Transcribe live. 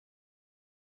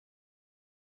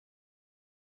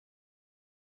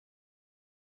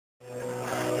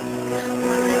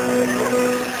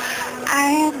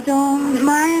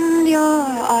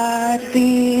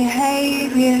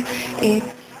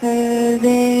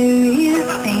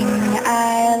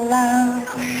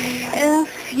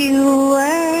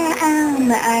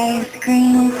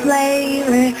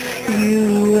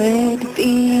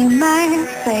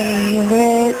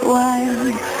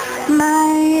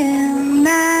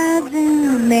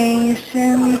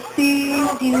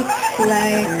you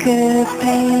like a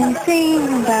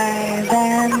painting by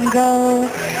Van Gogh.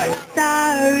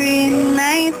 Starry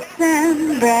nights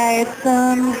and bright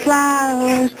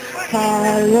sunflowers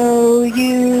follow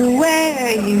you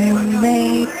where you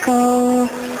may go.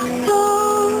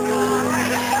 Oh,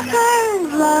 I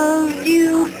loved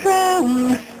you from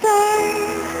the start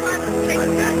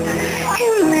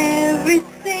in every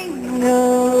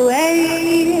single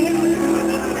way,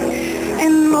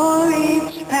 and more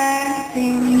each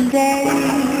passing day.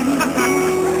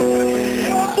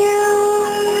 You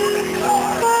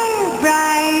are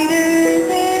brighter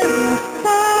than the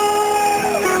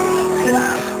stars.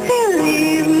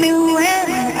 Believe me when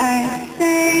I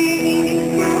say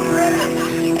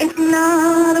it's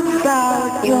not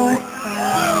about your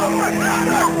stars,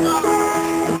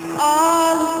 it's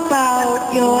all about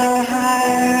your heart.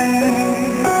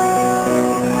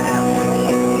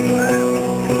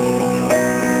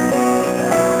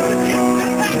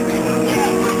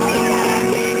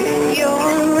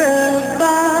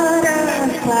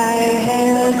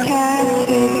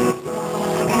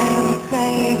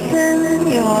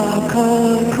 Your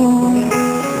cocoon,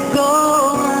 go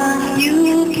on, you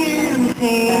can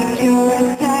take your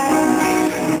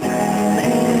time, and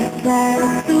it's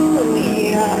that through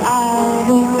your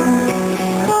album.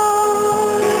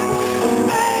 Oh,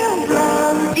 I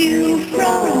loved you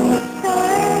from the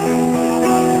start,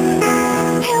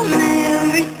 in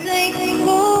every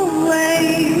single way,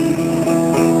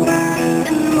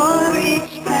 and more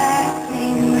each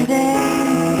passing day.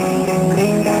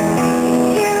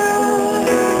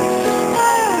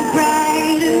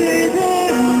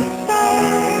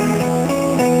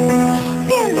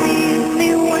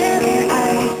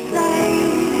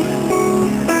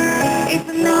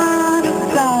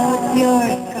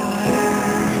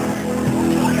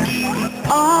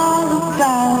 All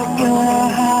about your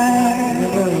heart,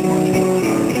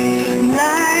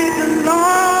 like a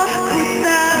lost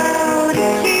without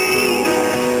a key,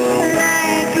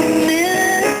 like a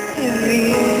mystery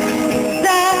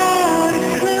without a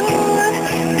clue.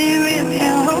 There is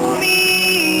no me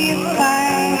if I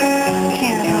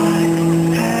cannot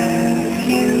have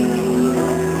you.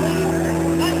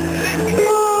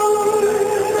 Oh,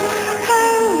 I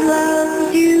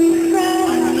love you from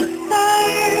the start,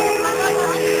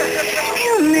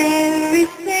 in every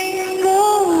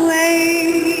single way,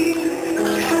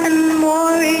 and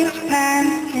more each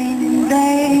passing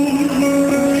day.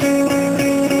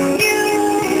 You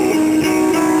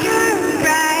are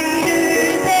brighter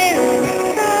than the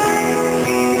stars.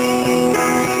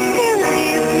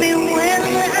 Believe me when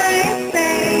I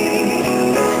say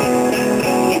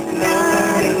it's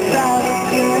not about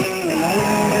your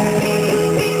stars,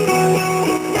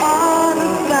 it's all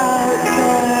about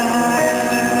your heart.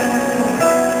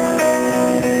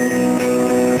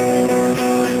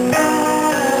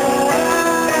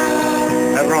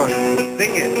 Everyone,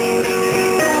 sing it.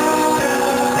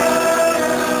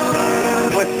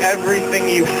 With everything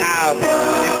you have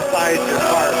inside your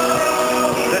heart.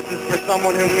 This is for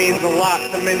someone who means a lot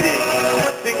to Mindy.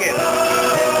 Sing it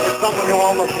for someone who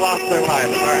almost lost their life.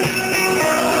 All right.